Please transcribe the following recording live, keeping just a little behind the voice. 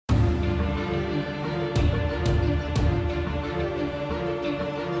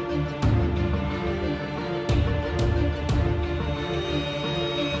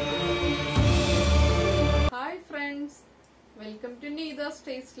Neethas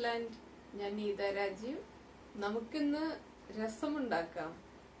Tasteland. ഞാൻ നീത രാജീവ്. നമുക്കിന്ന് രസം ഉണ്ടാക്കാം.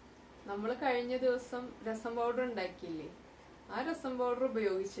 നമ്മൾ കഴിഞ്ഞ ദിവസം രസം പൗഡർ ഉണ്ടാക്കിയില്ലേ? ആ രസം പൗഡർ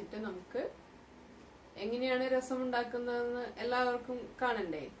ഉപയോഗിച്ചിട്ട് നമുക്ക് എങ്ങനെയാണ് രസം ഉണ്ടാക്കുന്നതെന്ന് എല്ലാവർക്കും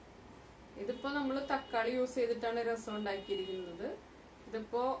കാണണ്ടേ? ഇതിപ്പോ നമ്മൾ തക്കാളി യൂസ് ചെയ്തിട്ടാണ് രസം ഉണ്ടാക്കിയിരിക്കുന്നത്.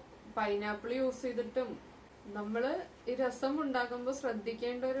 ഇതിപ്പോ പൈനാപ്പിൾ യൂസ് ചെയ്തിട്ടും നമ്മള് ഈ രസം ഉണ്ടാക്കുമ്പോൾ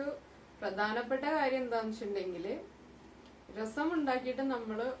ശ്രദ്ധിക്കേണ്ട ഒരു പ്രധാനപ്പെട്ട കാര്യം എന്താണെന്ന് വെച്ചിട്ടുണ്ടെങ്കിൽ രസം ഉണ്ടാക്കിയിട്ട്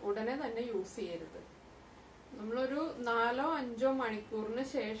നമ്മൾ ഉടനെ തന്നെ യൂസ് ചെയ്യരുത്. നമ്മളൊരു 4-5 മണിക്കൂറിന്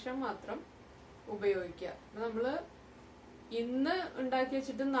ശേഷം മാത്രം ഉപയോഗിക്കുക. നമ്മള് ഇന്ന് ഉണ്ടാക്കി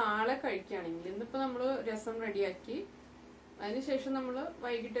വെച്ചിട്ട് നാളെ കഴിക്കുകയാണെങ്കിൽ, ഇന്നിപ്പോ നമ്മള് രസം റെഡിയാക്കി അതിനുശേഷം നമ്മൾ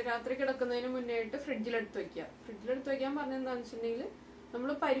വൈകിട്ട് രാത്രി കിടക്കുന്നതിന് മുന്നേ ആയിട്ട് ഫ്രിഡ്ജിലെടുത്ത് വെക്കുക. ഫ്രിഡ്ജിലെടുത്ത് വെക്കാൻ പറഞ്ഞെന്താണെന്ന് വെച്ചിട്ടുണ്ടെങ്കിൽ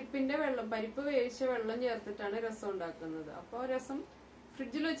നമ്മൾ പരിപ്പിന്റെ വെള്ളം, പരിപ്പ് വേവിച്ച വെള്ളം ചേർത്തിട്ടാണ് രസം ഉണ്ടാക്കുന്നത്. അപ്പോൾ രസം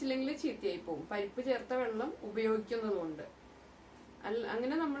ഫ്രിഡ്ജിൽ വെച്ചില്ലെങ്കിൽ ചീത്തയായി പോകും, പരിപ്പ് ചേർത്ത വെള്ളം ഉപയോഗിക്കുന്നത് കൊണ്ട്.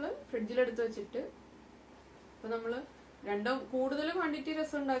 അങ്ങനെ നമ്മൾ ഫ്രിഡ്ജിലെടുത്ത് വെച്ചിട്ട് ഇപ്പൊ നമ്മള് കൂടുതൽ ക്വാണ്ടിറ്റി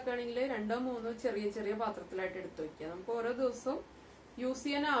രസം ഉണ്ടാക്കുകയാണെങ്കിൽ 2-3 ചെറിയ ചെറിയ പാത്രത്തിലായിട്ട് എടുത്തു വെക്കുക. നമുക്ക് ഓരോ ദിവസവും യൂസ്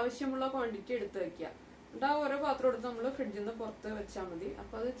ചെയ്യാൻ ആവശ്യമുള്ള ക്വാണ്ടിറ്റി എടുത്തു വെക്കുക. എന്നിട്ട് ആ ഓരോ പാത്രം എടുത്ത് നമ്മൾ ഫ്രിഡ്ജിൽ നിന്ന് പുറത്ത് വെച്ചാൽ മതി.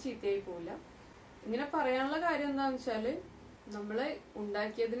 അപ്പൊ അത് ചീത്തയായി പോവില്ല. ഇങ്ങനെ പറയാനുള്ള കാര്യം എന്താന്ന് വെച്ചാല് നമ്മള്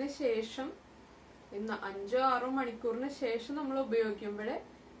ഉണ്ടാക്കിയതിന് ശേഷം 5-6 മണിക്കൂറിന് ശേഷം നമ്മൾ ഉപയോഗിക്കുമ്പോഴേ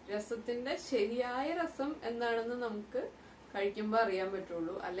രസത്തിന്റെ ശരിയായ രസം എന്താണെന്ന് നമുക്ക് കഴിക്കുമ്പോൾ അറിയാൻ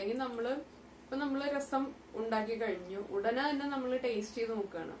പറ്റുള്ളൂ. അല്ലെങ്കിൽ നമ്മള് രസം ഉണ്ടാക്കി കഴിഞ്ഞു ഉടനെ തന്നെ നമ്മൾ ടേസ്റ്റ് ചെയ്ത്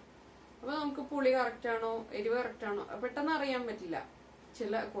നോക്കുകയാണ്. അപ്പൊ നമുക്ക് പുളി കറക്റ്റ് ആണോ എരിവ് കറക്റ്റ് ആണോ പെട്ടെന്ന് അറിയാൻ പറ്റില്ല.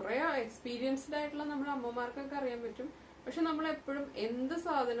 കുറെ എക്സ്പീരിയൻസ്ഡ് ആയിട്ടുള്ള നമ്മുടെ അമ്മമാർക്കൊക്കെ അറിയാൻ പറ്റും. പക്ഷെ നമ്മൾ എപ്പോഴും എന്ത്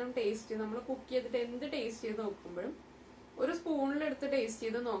സാധനം ടേസ്റ്റ് ചെയ്ത് നമ്മൾ കുക്ക് ചെയ്തിട്ട് എന്ത് ടേസ്റ്റ് ചെയ്ത് നോക്കുമ്പോഴും ഒരു സ്പൂണിലെടുത്ത് ടേസ്റ്റ്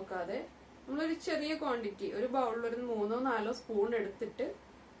ചെയ്ത് നോക്കാതെ നമ്മളൊരു ചെറിയ ക്വാണ്ടിറ്റി, ഒരു ബൗളിൽ ഒരു 3-4 സ്പൂൺ എടുത്തിട്ട്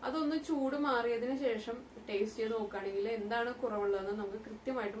അതൊന്ന് ചൂട് മാറിയതിന് ശേഷം ടേസ്റ്റ് ചെയ്ത് നോക്കുകയാണെങ്കിൽ എന്താണ് കുറവുള്ളതെന്ന് നമുക്ക്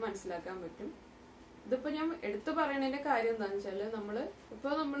കൃത്യമായിട്ട് മനസ്സിലാക്കാൻ പറ്റും. ഇതിപ്പോ ഞാൻ എടുത്തു പറയണതിന്റെ കാര്യം എന്താണെന്ന് വെച്ചാല്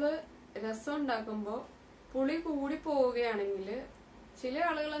നമ്മള് രസം ഉണ്ടാക്കുമ്പോ പുളി കൂടി പോവുകയാണെങ്കിൽ ചില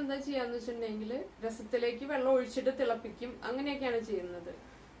ആളുകൾ എന്താ ചെയ്യാന്ന് വെച്ചിട്ടുണ്ടെങ്കിൽ രസത്തിലേക്ക് വെള്ളം ഒഴിച്ചിട്ട് തിളപ്പിക്കും, അങ്ങനെയൊക്കെയാണ് ചെയ്യുന്നത്.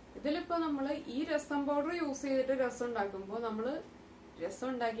 ഇതിലിപ്പോ നമ്മള് ഈ രസം പൗഡർ യൂസ് ചെയ്തിട്ട് രസം ഉണ്ടാക്കുമ്പോൾ നമ്മള് രസം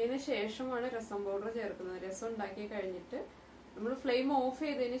ഉണ്ടാക്കിയതിന് ശേഷമാണ് രസം പൗഡർ ചേർക്കുന്നത്. രസം ഉണ്ടാക്കി കഴിഞ്ഞിട്ട് നമ്മൾ ഫ്ലെയിം ഓഫ്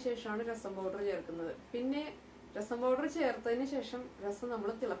ചെയ്തതിന് ശേഷമാണ് രസം പൗഡർ ചേർക്കുന്നത്. പിന്നെ രസം പൗഡർ ചേർത്തതിന് ശേഷം രസം നമ്മൾ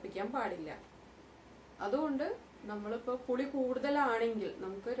തിളപ്പിക്കാൻ പാടില്ല. അതുകൊണ്ട് നമ്മളിപ്പോ പുളി കൂടുതലാണെങ്കിൽ,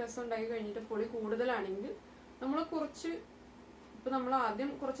 നമുക്ക് രസം ഉണ്ടാക്കി കഴിഞ്ഞിട്ട് പുളി കൂടുതലാണെങ്കിൽ നമ്മൾ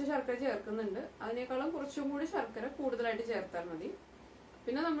ആദ്യം കുറച്ച് ശർക്കര ചേർക്കുന്നുണ്ട്, അതിനേക്കാളും കുറച്ചും കൂടി ശർക്കര കൂടുതലായിട്ട് ചേർത്താൽ മതി.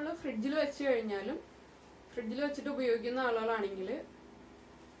 പിന്നെ നമ്മൾ ഫ്രിഡ്ജിൽ വെച്ച് കഴിഞ്ഞാലും, ഫ്രിഡ്ജിൽ വെച്ചിട്ട് ഉപയോഗിക്കുന്ന ആളുകളാണെങ്കിൽ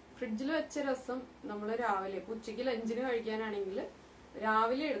ഫ്രിഡ്ജിൽ വെച്ച രസം നമ്മൾ രാവിലെ, ഉച്ചയ്ക്ക് ലഞ്ചിന് കഴിക്കാനാണെങ്കിൽ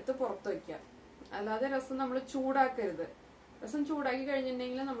രാവിലെ എടുത്ത് പുറത്ത് വെക്കുക. അല്ലാതെ രസം നമ്മൾ ചൂടാക്കരുത്. രസം ചൂടാക്കി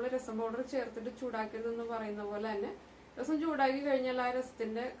കഴിഞ്ഞിട്ടുണ്ടെങ്കിൽ നമ്മൾ രസം പൗഡർ ചേർത്തിട്ട് ചൂടാക്കരുത് എന്ന് പറയുന്ന പോലെ തന്നെ രസം ചൂടാക്കി കഴിഞ്ഞാൽ ആ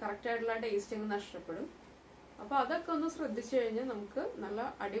രസത്തിന്റെ കറക്റ്റ് ആയിട്ടുള്ള ടേസ്റ്റ് അങ്ങ് നഷ്ടപ്പെടും. അപ്പൊ അതൊക്കെ ഒന്ന് ശ്രദ്ധിച്ചു കഴിഞ്ഞാൽ നമുക്ക് നല്ല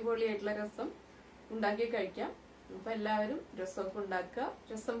അടിപൊളിയായിട്ടുള്ള രസം ഉണ്ടാക്കി കഴിക്കാം. അപ്പൊ എല്ലാവരും രസമൊക്കെ ഉണ്ടാക്കുക.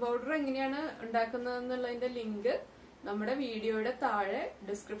 രസം പൗഡർ എങ്ങനെയാണ് ഉണ്ടാക്കുന്നതെന്നുള്ളതിന്റെ ലിങ്ക് നമ്മുടെ വീഡിയോയുടെ താഴെ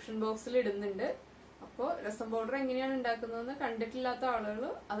ഡിസ്ക്രിപ്ഷൻ ബോക്സിൽ ഇടുന്നുണ്ട്. അപ്പോൾ രസം പൗഡർ എങ്ങനെയാണ് ഉണ്ടാക്കുന്നതെന്ന് കണ്ടിട്ടില്ലാത്ത ആളുകൾ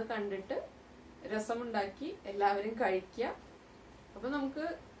അത് കണ്ടിട്ട് രസം ഉണ്ടാക്കി എല്ലാവരും കഴിക്കുക. അപ്പൊ നമുക്ക്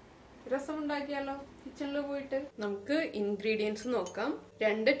രസം ഉണ്ടാക്കിയാലോ? കിച്ചണിൽ പോയിട്ട് നമുക്ക് ഇൻഗ്രീഡിയൻസ് നോക്കാം.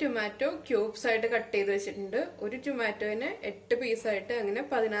 2 ടൊമാറ്റോ ക്യൂബ്സ് ആയിട്ട് കട്ട് ചെയ്ത് വെച്ചിട്ടുണ്ട്. ഒരു ടൊമാറ്റോനെ 8 പീസായിട്ട്, അങ്ങനെ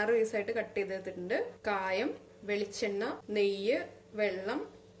 16 പീസായിട്ട് കട്ട് ചെയ്ത് വെച്ചിട്ടുണ്ട്. കായം, വെളിച്ചെണ്ണ, നെയ്യ്, വെള്ളം,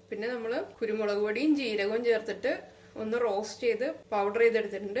 പിന്നെ നമ്മള് കുരുമുളക് പൊടിയും ജീരകവും ചേർത്തിട്ട് ഒന്ന് റോസ്റ്റ് ചെയ്ത് പൗഡർ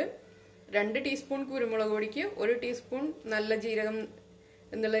ചെയ്തെടുത്തിട്ടുണ്ട്. 2 ടീസ്പൂൺ കുരുമുളക് പൊടിക്ക് 1 ടീസ്പൂൺ നല്ല ജീരകം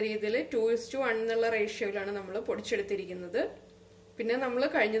എന്നുള്ള രീതിയിൽ 2:1 എന്നുള്ള റേഷ്യോയിലാണ് നമ്മൾ പൊടിച്ചെടുത്തിരിക്കുന്നത്. പിന്നെ നമ്മൾ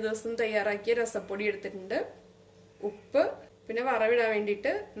കഴിഞ്ഞ ദിവസം തയ്യാറാക്കിയ രസപ്പൊടി എടുത്തിട്ടുണ്ട്, ഉപ്പ്, പിന്നെ വറവിടാൻ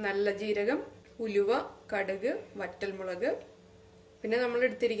വേണ്ടിയിട്ട് നല്ല ജീരകം, ഉലുവ, കടുക്, വറ്റൽമുളക്, പിന്നെ നമ്മൾ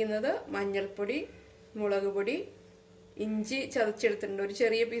എടുത്തിരിക്കുന്നത് മഞ്ഞൾപ്പൊടി, മുളക് പൊടി, ഇഞ്ചി ചതച്ചെടുത്തിട്ടുണ്ട്, ഒരു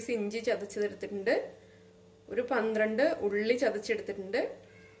ചെറിയ പീസ് ഇഞ്ചി ചതച്ചെടുത്തിട്ടുണ്ട്, ഒരു 12 ഉള്ളി ചതച്ചെടുത്തിട്ടുണ്ട്,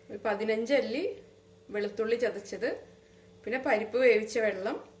 ഒരു 15 അല്ലി വെളുത്തുള്ളി ചതച്ചത്, പിന്നെ പരിപ്പ് വേവിച്ച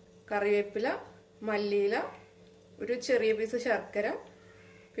വെള്ളം, കറിവേപ്പില, മല്ലിയില, ഒരു ചെറിയ പീസ് ശർക്കര,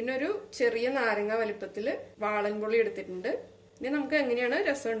 പിന്നെ ഒരു ചെറിയ നാരങ്ങ വലിപ്പത്തില് വാളൻപുളി എടുത്തിട്ടുണ്ട്. ഇനി നമുക്ക് എങ്ങനെയാണ്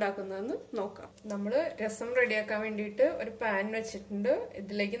രസം ഉണ്ടാക്കുന്നതെന്ന് നോക്കാം. നമ്മൾ രസം റെഡിയാക്കാൻ വേണ്ടിയിട്ട് ഒരു പാൻ വെച്ചിട്ടുണ്ട്.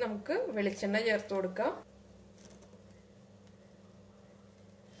 ഇതിലേക്ക് നമുക്ക് വെളിച്ചെണ്ണ ചേർത്ത് കൊടുക്കാം.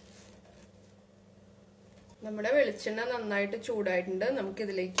 നമ്മുടെ വെളിച്ചെണ്ണ നന്നായിട്ട് ചൂടായിട്ടുണ്ട്.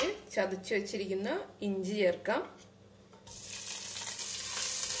 നമുക്കിതിലേക്ക് ചതച്ച് വെച്ചിരിക്കുന്ന ഇഞ്ചി ചേർക്കാം.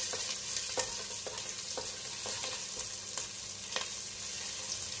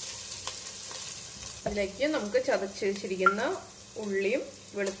 ഇതിലേക്ക് നമുക്ക് ചതച്ച് വെച്ചിരിക്കുന്ന ഉള്ളിയും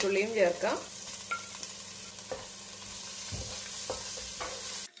വെളുത്തുള്ളിയും ചേർക്കാം.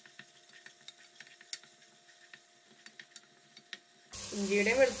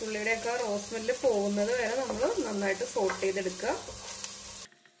 ഇഞ്ചിയുടെയും വെളുത്തുള്ളിയുടെയും ഒക്കെ റോസ് സ്മെല്ല് പോകുന്നത് വരെ നമ്മൾ നന്നായിട്ട് സോട്ട് ചെയ്തെടുക്കുക.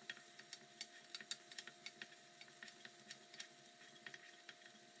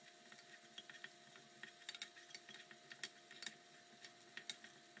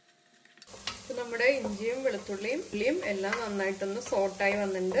 നമ്മുടെ ഇഞ്ചിയും വെളുത്തുള്ളിയും എല്ലാം നന്നായിട്ടൊന്ന് സോട്ടായി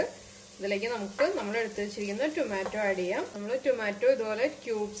വന്നിട്ടുണ്ട്. ഇതിലേക്ക് നമുക്ക് നമ്മൾ എടുത്തു വെച്ചിരിക്കുന്ന ടൊമാറ്റോ ആഡ് ചെയ്യാം. നമ്മൾ ടൊമാറ്റോ ഇതുപോലെ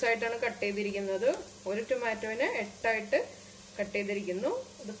ക്യൂബ്സ് ആയിട്ടാണ് കട്ട് ചെയ്തിരിക്കുന്നത്. ഒരു ടൊമാറ്റോനെ 8 ആയിട്ട് കട്ട് ചെയ്തിരിക്കുന്നു.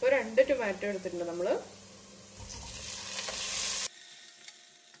 ഇതിപ്പോ 2 ടൊമാറ്റോ എടുത്തിട്ടുണ്ട് നമ്മള്.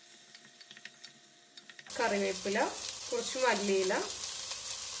 കറിവേപ്പില, കുറച്ച് മല്ലിയില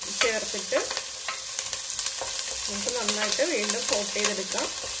ചേർത്തിട്ട് നമുക്ക് നന്നായിട്ട് വീണ്ടും സോട്ട് ചെയ്തെടുക്കാം.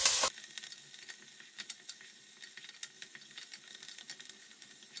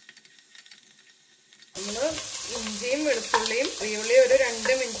 നമ്മള് ഇഞ്ചിയും വെളുത്തുള്ളിയും ഉള്ളിയും ഒരു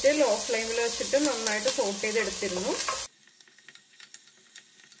 2 മിനിറ്റ് ലോ ഫ്ലെയിമിൽ വെച്ചിട്ട് നന്നായിട്ട് സോട്ട് ചെയ്തെടുത്തിരുന്നു.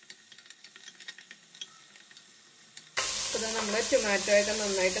 നമ്മുടെ ടൊമാറ്റോ ഒക്കെ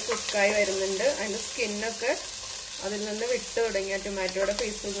നന്നായിട്ട് കുക്കായി വരുന്നുണ്ട്. അതിന്റെ സ്കിന്നൊക്കെ അതിൽ നിന്ന് വിട്ട് തുടങ്ങിയ ടൊമാറ്റോയുടെ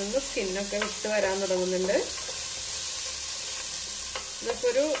പീസിൽ നിന്ന് സ്കിന്നൊക്കെ വിട്ട് വരാൻ തുടങ്ങുന്നുണ്ട്. ഇതൊക്കെ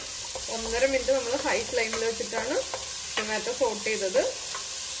ഒരു 1.5 മിനിറ്റ് നമ്മൾ ഹൈ ഫ്ലെയിമിൽ വെച്ചിട്ടാണ് ടൊമാറ്റോ സോട്ട് ചെയ്തത്.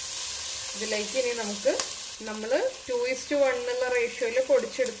 ഇതിലേക്ക് ഇനി നമുക്ക് നമ്മൾ 2:1 എന്നുള്ള റേഷ്യോയിൽ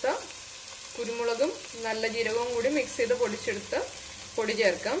പൊടിച്ചെടുത്ത കുരുമുളകും നല്ല ജീരകവും കൂടി മിക്സ് ചെയ്ത് പൊടിച്ചെടുത്ത പൊടി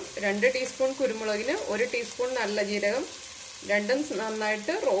ചേർക്കാം. 2 ടീസ്പൂൺ കുരുമുളകിന് 1 ടീസ്പൂൺ നല്ല ജീരകം, രണ്ടും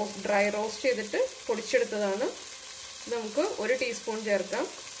നന്നായിട്ട് ഡ്രൈ റോസ്റ്റ് ചെയ്തിട്ട് പൊടിച്ചെടുത്തതാണ്. നമുക്ക് 1 ടീസ്പൂൺ ചേർക്കാം.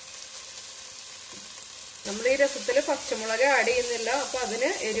 നമ്മൾ ഈ രസത്തിൽ പച്ചമുളക് ആഡ് ചെയ്യുന്നില്ല, അപ്പൊ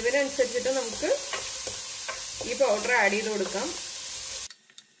അതിന് എരിവിനനുസരിച്ചിട്ട് നമുക്ക് ഈ പൗഡർ ആഡ് ചെയ്ത് കൊടുക്കാം.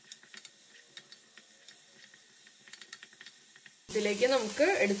 ഇതിലേക്ക് നമുക്ക്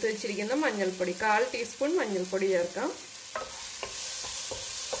എടുത്തു വെച്ചിരിക്കുന്ന മഞ്ഞൾപ്പൊടി 1/4 ടീസ്പൂൺ മഞ്ഞൾപ്പൊടി ചേർക്കാം.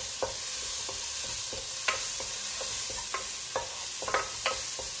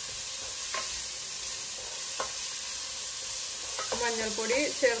 മഞ്ഞൾപ്പൊടി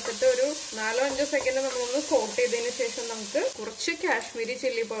ചേർത്തിട്ട് ഒരു 4-5 സെക്കൻഡ് നമ്മളൊന്ന് സോട്ട് ചെയ്തതിന് ശേഷം നമുക്ക് കുറച്ച് കാശ്മീരി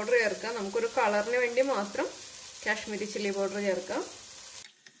ചില്ലി പൗഡർ ചേർക്കാം. നമുക്കൊരു കളറിന് വേണ്ടി മാത്രം കാശ്മീരി ചില്ലി പൗഡർ ചേർക്കാം.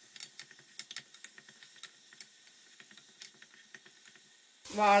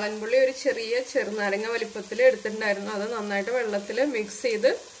 വാളൻപുള്ളി ഒരു ചെറിയ ചെറുനാരങ്ങ വലിപ്പത്തിൽ എടുത്തിട്ടുണ്ടായിരുന്നു. അത് നന്നായിട്ട് വെള്ളത്തിൽ മിക്സ്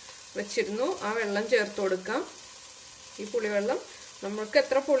ചെയ്ത് വെച്ചിരുന്നു. ആ വെള്ളം ചേർത്ത് കൊടുക്കാം. ഈ പുളിവെള്ളം നമ്മൾക്ക്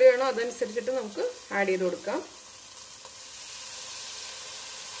എത്ര പുളി വേണോ അതനുസരിച്ചിട്ട് നമുക്ക് ആഡ് ചെയ്ത് കൊടുക്കാം.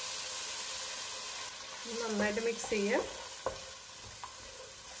 നന്നായിട്ട് മിക്സ് ചെയ്യാം.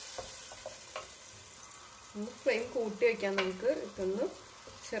 ഫ്ലെയിം കൂട്ടി വയ്ക്കാം. നമുക്ക് ഇതൊന്ന്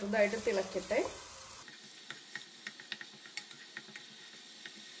ചെറുതായിട്ട് തിളക്കട്ടെ.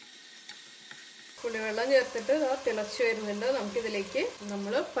 പുളിവെള്ളം ചേർത്തിട്ട് തിളച്ച് വരുന്നുണ്ട്. നമുക്കിതിലേക്ക്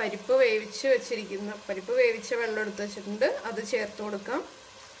നമ്മൾ പരിപ്പ് വേവിച്ച വെള്ളം എടുത്ത് വെച്ചിട്ടുണ്ട്, അത് ചേർത്ത് കൊടുക്കാം.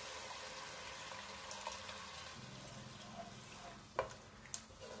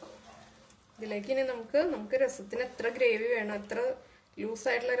 ഇതിലേക്ക് ഇനി നമുക്ക് രസത്തിന് എത്ര ഗ്രേവി വേണോ, എത്ര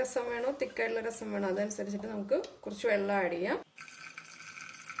ലൂസായിട്ടുള്ള രസം വേണോ തിക്കായിട്ടുള്ള രസം വേണോ അതനുസരിച്ചിട്ട് നമുക്ക് കുറച്ച് വെള്ളം ആഡ് ചെയ്യാം.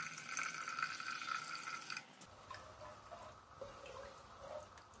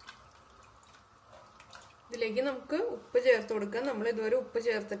 ഇതിലേക്ക് നമുക്ക് ഉപ്പ് ചേർത്ത് കൊടുക്കാം. നമ്മൾ ഇതുവരെ ഉപ്പ്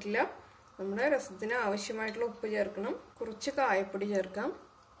ചേർത്തിട്ടില്ല. നമ്മുടെ രസത്തിന് ആവശ്യമായിട്ടുള്ള ഉപ്പ് ചേർക്കണം. കുറച്ച് കായപ്പൊടി ചേർക്കാം.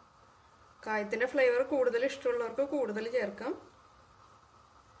 കായത്തിന്റെ ഫ്ലേവർ കൂടുതൽ ഇഷ്ടമുള്ളവർക്ക് കൂടുതൽ ചേർക്കാം.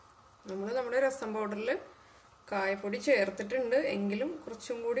 നമ്മുടെ രസം പൗഡറിൽ കായപ്പൊടി ചേർത്തിട്ടുണ്ട്, എങ്കിലും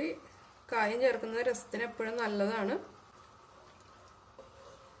കുറച്ചും കൂടി കായം ചേർക്കുന്നത് രസത്തിന് എപ്പോഴും നല്ലതാണ്.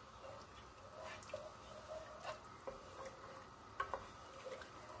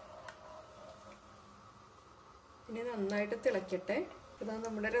 ഇനി നന്നായിട്ട് തിളക്കട്ടെ. ഇതാ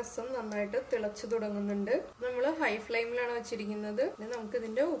നമ്മുടെ രസം നന്നായിട്ട് തിളച്ചു തുടങ്ങുന്നുണ്ട്. നമ്മൾ ഹൈ ഫ്ലെയിമിലാണ് വെച്ചിരിക്കുന്നത്. ഇനി നമുക്ക്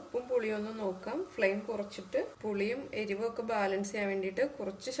ഇതിന്റെ ഉപ്പും പുളിയും ഒന്ന് നോക്കാം. ഫ്ലെയിം കുറച്ചിട്ട് പുളിയും എരിവും ഒക്കെ ബാലൻസ് ചെയ്യാൻ വേണ്ടിയിട്ട്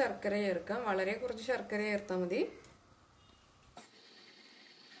കുറച്ച് ശർക്കര ചേർക്കാം. വളരെ കുറച്ച് ശർക്കര ചേർത്താൽ മതി.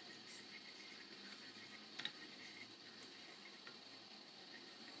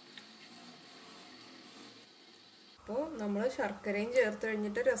 അപ്പോൾ നമ്മൾ ശർക്കരയും ചേർത്ത്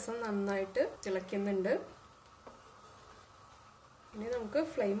കഴിഞ്ഞിട്ട് രസം നന്നായിട്ട് തിളയ്ക്കുന്നുണ്ട്. ഇനി നമുക്ക്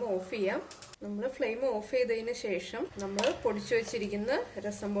ഫ്ലെയിം ഓഫ് ചെയ്യാം. നമ്മൾ ഫ്ലെയിം ഓഫ് ചെയ്തതിന് ശേഷം നമ്മൾ പൊടിച്ചു വെച്ചിരിക്കുന്ന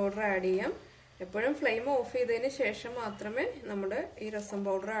രസം പൗഡർ ആഡ് ചെയ്യാം. എപ്പോഴും ഫ്ലെയിം ഓഫ് ചെയ്തതിന് ശേഷം മാത്രമേ നമ്മുടെ ഈ രസം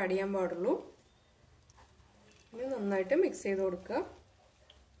പൗഡർ ആഡ് ചെയ്യാൻ പാടുള്ളൂ. ഇനി നന്നായിട്ട് മിക്സ് ചെയ്ത് കൊടുക്കുക.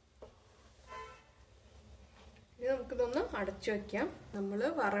 നമുക്കിതൊന്ന് അടച്ചു വെക്കാം. നമ്മൾ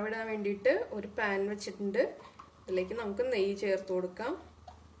വറവിടാൻ വേണ്ടിയിട്ട് ഒരു പാൻ വെച്ചിട്ടുണ്ട്. ഇതിലേക്ക് നമുക്ക് നെയ്യ് ചേർത്ത് കൊടുക്കാം.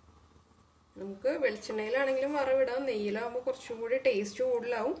 നമുക്ക് വെളിച്ചെണ്ണയിലാണെങ്കിലും വറവിടാം, നെയ്യിലാവുമ്പോൾ കുറച്ചും കൂടി ടേസ്റ്റ്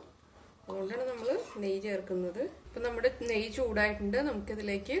കൂടുതലാവും. അതുകൊണ്ടാണ് നമ്മൾ നെയ്യ് ചേർക്കുന്നത്. ഇപ്പം നമ്മുടെ നെയ്യ് ചൂടായിട്ടുണ്ട്.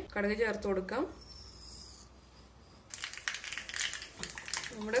 നമുക്കിതിലേക്ക് കടുക് ചേർത്ത് കൊടുക്കാം.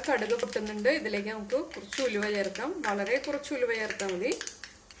 നമ്മുടെ കടുക് പൊട്ടുന്നുണ്ട്. ഇതിലേക്ക് നമുക്ക് കുറച്ച് ഉലുവ ചേർക്കാം. വളരെ കുറച്ച് ഉലുവ ചേർത്താൽ മതി.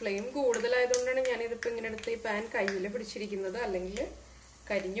 ഫ്ലെയിം കൂടുതലായതുകൊണ്ടാണ് ഞാനിതിപ്പോൾ ഇങ്ങനെ എടുത്ത് ഈ പാൻ കയ്യിൽ പിടിച്ചിരിക്കുന്നത്, അല്ലെങ്കിൽ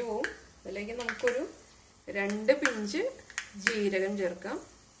കരിഞ്ഞു പോവും. അതിലേക്ക് നമുക്കൊരു 2 പിഞ്ച് ജീരകം ചേർക്കാം.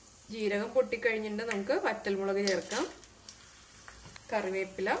 ജീരകം പൊട്ടിക്കഴിഞ്ഞിട്ട് നമുക്ക് വറ്റൽമുളക് ചേർക്കാം,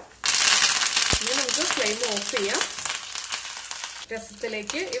 കറിവേപ്പില. ഇനി നമുക്ക് ഫ്ലെയിം ഓഫ് ചെയ്യാം.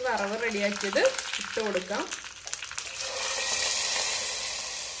 രസത്തിലേക്ക് ഈ വറവ് റെഡിയാക്കിയത് ഇട്ട് കൊടുക്കാം.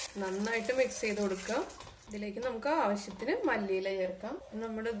 നന്നായിട്ട് മിക്സ് ചെയ്ത് കൊടുക്കുക. ഇതിലേക്ക് നമുക്ക് ആവശ്യത്തിന് മല്ലിയില ചേർക്കാം.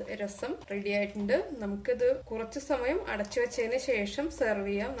 നമ്മുടെ രസം റെഡി ആയിട്ടുണ്ട്. നമുക്കിത് കുറച്ച് സമയം അടച്ചു വെച്ചതിന് ശേഷം സെർവ്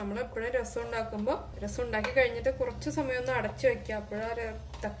ചെയ്യാം. നമ്മളെപ്പോഴും രസം ഉണ്ടാക്കുമ്പോൾ രസം ഉണ്ടാക്കി കഴിഞ്ഞിട്ട് കുറച്ച് സമയം ഒന്ന് അടച്ചു വെക്കുക. അപ്പോഴാ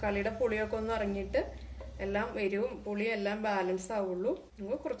തക്കാളിയുടെ പുളിയൊക്കെ ഒന്ന് ഇറങ്ങിയിട്ട് എല്ലാം എരിവും പുളിയും എല്ലാം ബാലൻസ് ആവുള്ളൂ.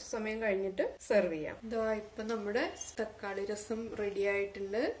 നമുക്ക് കുറച്ച് സമയം കഴിഞ്ഞിട്ട് സെർവ് ചെയ്യാം. ഇതാ ഇപ്പൊ നമ്മുടെ തക്കാളി രസം റെഡി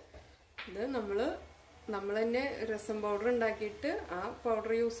ആയിട്ടുണ്ട്. ഇത് നമ്മൾ തന്നെ രസം പൗഡർ ഉണ്ടാക്കിയിട്ട് ആ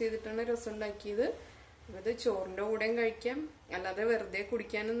പൗഡർ യൂസ് ചെയ്തിട്ടാണ് രസം ഉണ്ടാക്കിയത്. അത് ചോറിൻ്റെ കൂടെയും കഴിക്കാം, അല്ലാതെ വെറുതെ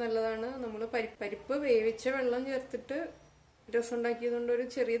കുടിക്കാനും നല്ലതാണ്. നമ്മൾ പരിപ്പ് വേവിച്ച വെള്ളം ചേർത്തിട്ട് രസം ഉണ്ടാക്കിയതുകൊണ്ട് ഒരു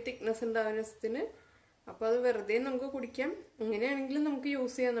ചെറിയ തിക്നെസ് ഉണ്ടാവും രസത്തിന്. അപ്പോൾ അത് വെറുതെ നമുക്ക് കുടിക്കാം. ഇങ്ങനെയാണെങ്കിലും നമുക്ക്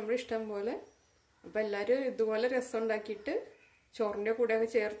യൂസ് ചെയ്യാം നമ്മുടെ ഇഷ്ടം പോലെ. അപ്പോൾ എല്ലാവരും ഇതുപോലെ രസം ഉണ്ടാക്കിയിട്ട് ചോറിൻ്റെ കൂടെയൊക്കെ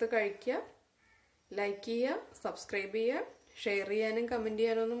ചേർത്ത് കഴിക്കുക. ലൈക്ക് ചെയ്യുക, സബ്സ്ക്രൈബ് ചെയ്യുക, ഷെയർ ചെയ്യാനും കമൻറ്റ്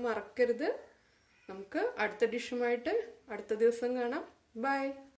ചെയ്യാനും ഒന്നും മറക്കരുത്. നമുക്ക് അടുത്ത ഡിഷുമായിട്ട് അടുത്ത ദിവസം കാണാം. ബൈ.